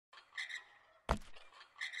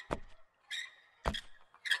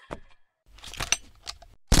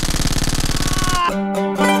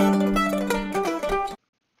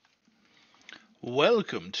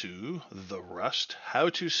Welcome to The Rust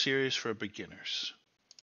How-To Series for Beginners.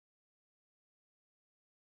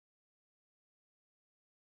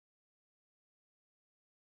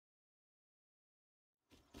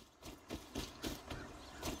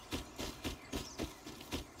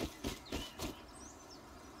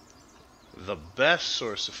 The best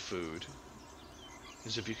source of food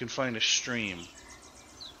is if you can find a stream.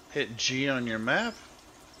 Hit G on your map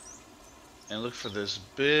and look for this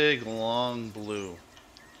big long blue.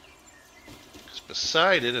 Because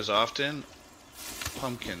beside it is often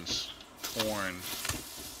pumpkins, corn,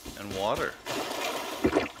 and water.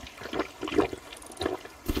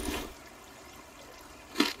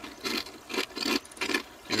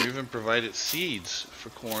 You're even provided seeds for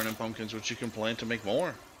corn and pumpkins, which you can plant to make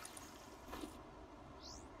more.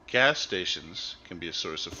 Gas stations can be a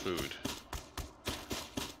source of food.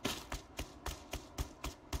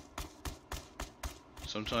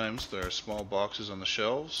 Sometimes there are small boxes on the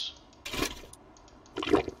shelves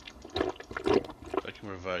that can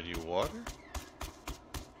provide you water.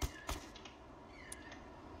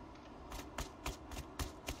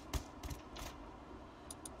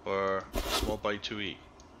 Or a small bite to eat.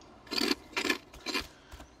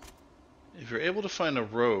 If you're able to find a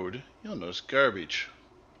road, you'll notice garbage.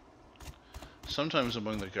 Sometimes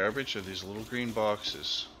among the garbage are these little green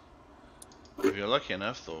boxes. If you're lucky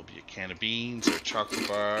enough, there'll be a can of beans or a chocolate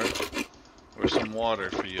bar or some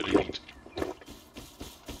water for you to eat.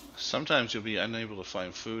 Sometimes you'll be unable to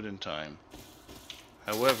find food in time.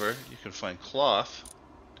 However, you can find cloth,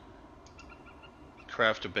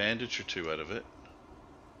 craft a bandage or two out of it,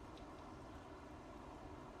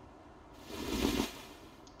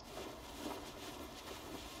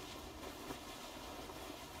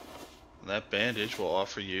 that bandage will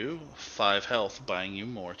offer you 5 health, buying you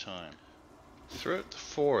more time. Throughout the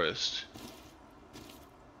forest,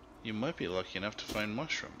 you might be lucky enough to find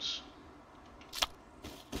mushrooms.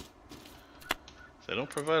 They don't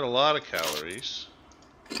provide a lot of calories.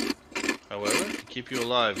 However, they keep you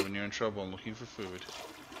alive when you're in trouble and looking for food.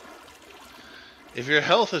 If your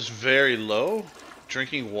health is very low,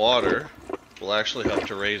 drinking water will actually help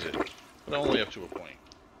to raise it, but only up to a point.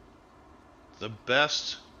 The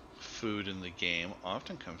best food in the game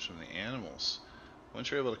often comes from the animals. Once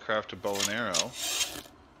you're able to craft a bow and arrow,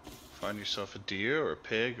 find yourself a deer or a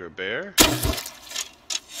pig or a bear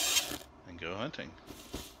and go hunting.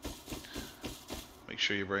 Make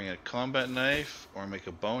sure you bring a combat knife or make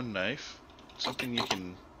a bone knife, something you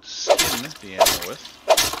can skin the animal with.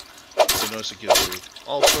 You'll notice it gives you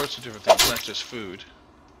all sorts of different things, not just food.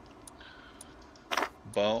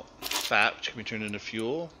 Bone, fat, which can be turned into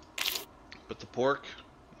fuel, but the pork,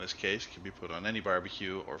 in this case, can be put on any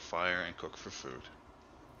barbecue or fire and cooked for food.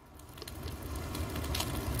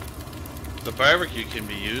 The barbecue can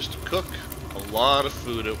be used to cook a lot of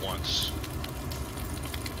food at once.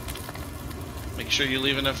 Make sure you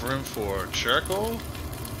leave enough room for charcoal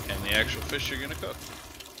and the actual fish you're going to cook.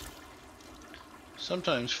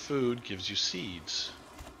 Sometimes food gives you seeds,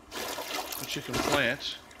 which you can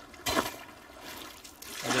plant,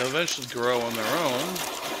 and they'll eventually grow on their own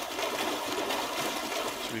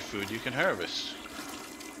to be food you can harvest.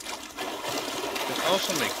 You can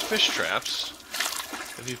also make fish traps.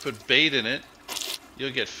 If you put bait in it,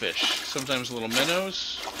 you'll get fish. Sometimes little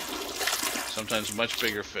minnows, sometimes much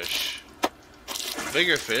bigger fish. The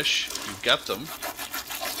bigger fish, if you gut them,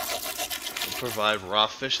 will provide raw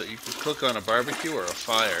fish that you can cook on a barbecue or a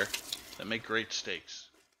fire that make great steaks.